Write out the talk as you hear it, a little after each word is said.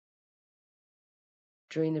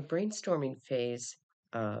During the brainstorming phase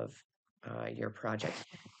of your project,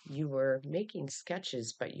 you were making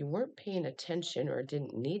sketches, but you weren't paying attention or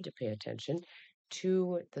didn't need to pay attention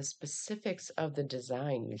to the specifics of the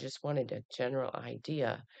design. You just wanted a general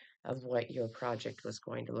idea of what your project was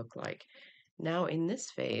going to look like. Now, in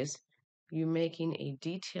this phase, you're making a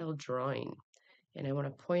detailed drawing, and I want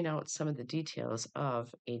to point out some of the details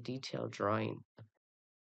of a detailed drawing.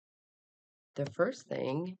 The first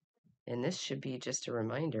thing, and this should be just a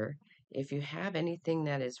reminder, if you have anything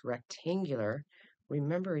that is rectangular,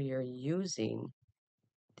 remember you're using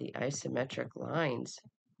the isometric lines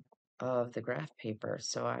of the graph paper.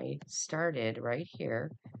 So I started right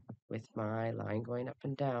here with my line going up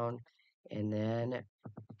and down, and then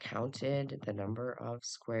counted the number of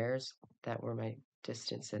squares that were my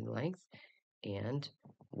distance and length and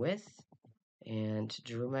width, and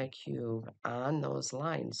drew my cube on those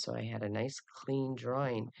lines. So I had a nice clean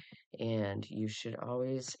drawing. And you should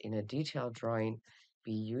always, in a detailed drawing,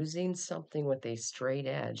 be using something with a straight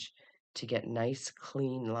edge to get nice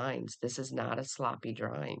clean lines. This is not a sloppy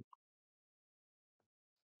drawing.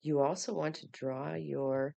 You also want to draw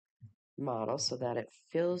your model so that it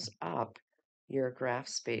fills up your graph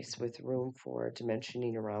space with room for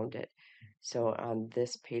dimensioning around it. So on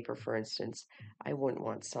this paper, for instance, I wouldn't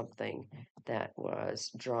want something that was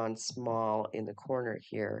drawn small in the corner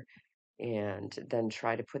here and then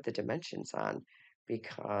try to put the dimensions on,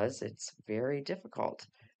 because it's very difficult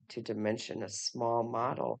to dimension a small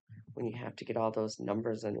model when you have to get all those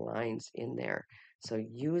numbers and lines in there. So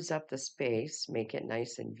use up the space, make it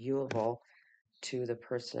nice and viewable to the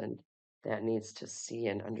person that needs to see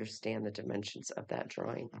and understand the dimensions of that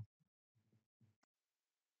drawing.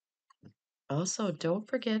 Also, don't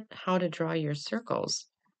forget how to draw your circles.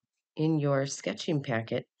 In your sketching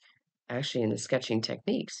packet, actually in the sketching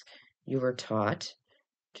techniques, you were taught,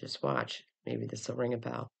 just watch, maybe this will ring a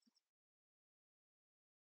bell,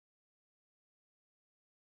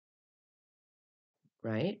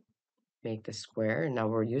 right? Make the square, and now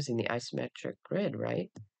we're using the isometric grid, right?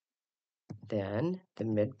 Then the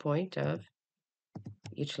midpoint of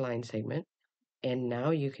each line segment, and now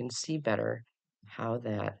you can see better how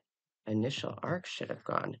that initial arc should have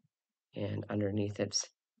gone, and underneath it's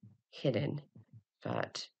hidden.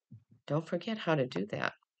 But don't forget how to do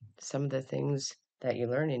that. Some of the things that you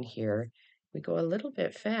learn in here, we go a little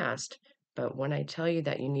bit fast, but when I tell you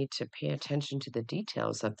that you need to pay attention to the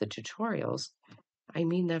details of the tutorials, I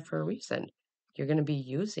mean that for a reason. You're going to be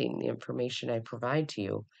using the information I provide to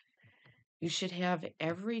you. You should have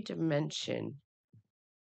every dimension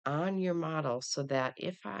on your model so that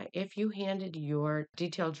if you handed your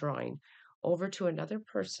detailed drawing over to another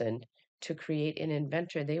person to create an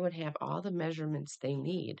inventor, they would have all the measurements they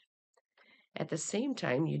need. At the same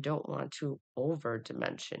time, you don't want to over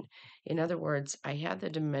dimension. In other words, I have the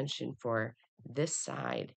dimension for this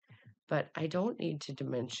side, but I don't need to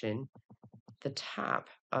dimension the top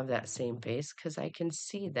of that same face because I can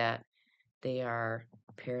see that they are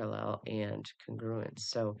parallel and congruent.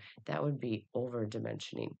 So that would be over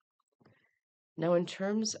dimensioning. Now, in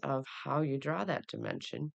terms of how you draw that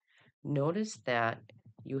dimension, notice that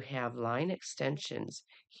you have line extensions.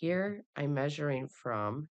 Here, I'm measuring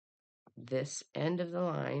from this end of the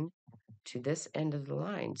line to this end of the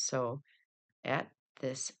line. So at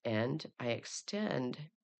this end, I extend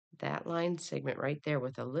that line segment right there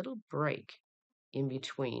with a little break in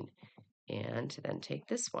between, and then take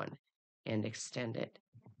this one and extend it.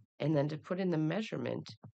 And then to put in the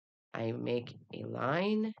measurement, I make a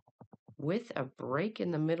line with a break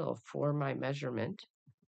in the middle for my measurement,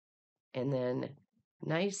 and then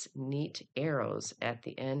nice, neat arrows at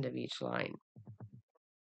the end of each line.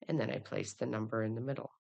 And then I place the number in the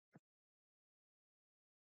middle.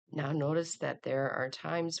 Now notice that there are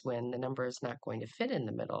times when the number is not going to fit in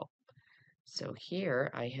the middle. So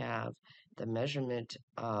here I have the measurement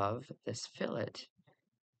of this fillet,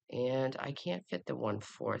 and I can't fit the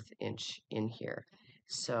 1/4 inch in here.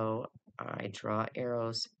 So I draw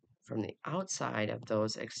arrows from the outside of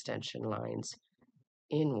those extension lines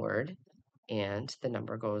inward, and the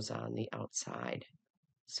number goes on the outside.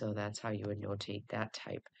 So that's how you would notate that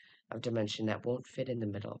type of dimension that won't fit in the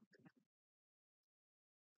middle.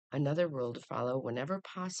 Another rule to follow whenever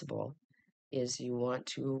possible is you want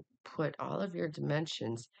to put all of your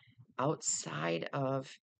dimensions outside of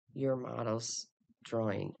your model's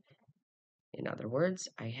drawing. In other words,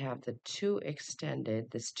 I have the 2 extended,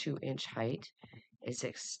 this 2-inch height is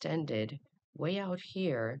extended way out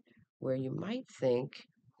here where you might think,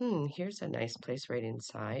 here's a nice place right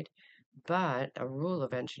inside. But a rule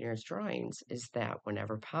of engineers' drawings is that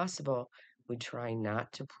whenever possible, we try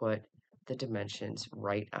not to put the dimensions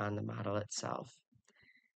right on the model itself.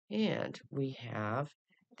 And we have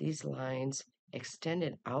these lines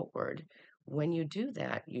extended outward. When you do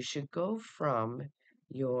that, you should go from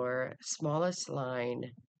your smallest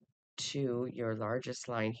line to your largest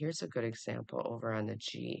line. Here's a good example over on the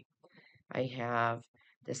G. I have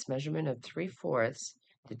this measurement of 3/4,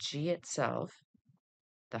 the G itself,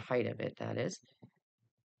 the height of it, that is,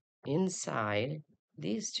 inside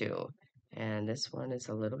these two. And this one is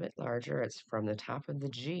a little bit larger. It's from the top of the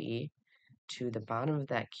G to the bottom of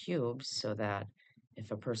that cube, so that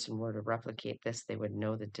if a person were to replicate this, they would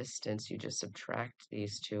know the distance. You just subtract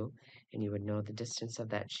these two, and you would know the distance of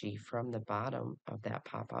that G from the bottom of that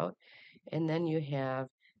pop out. And then you have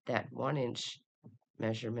that 1-inch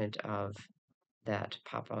measurement of that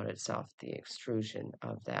pop out itself, the extrusion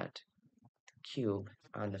of that cube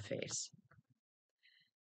on the face.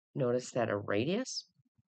 Notice that a radius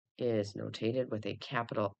is notated with a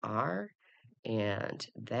capital R, and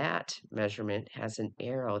that measurement has an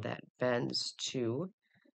arrow that bends to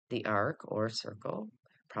the arc or circle,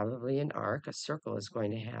 probably an arc. A circle is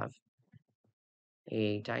going to have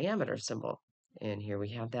a diameter symbol. And here we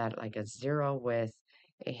have that like a 0 with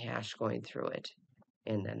a hash going through it,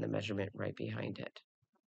 and then the measurement right behind it.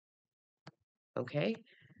 Okay,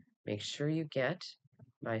 make sure you get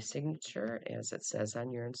my signature as it says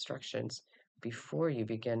on your instructions before you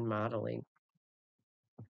begin modeling.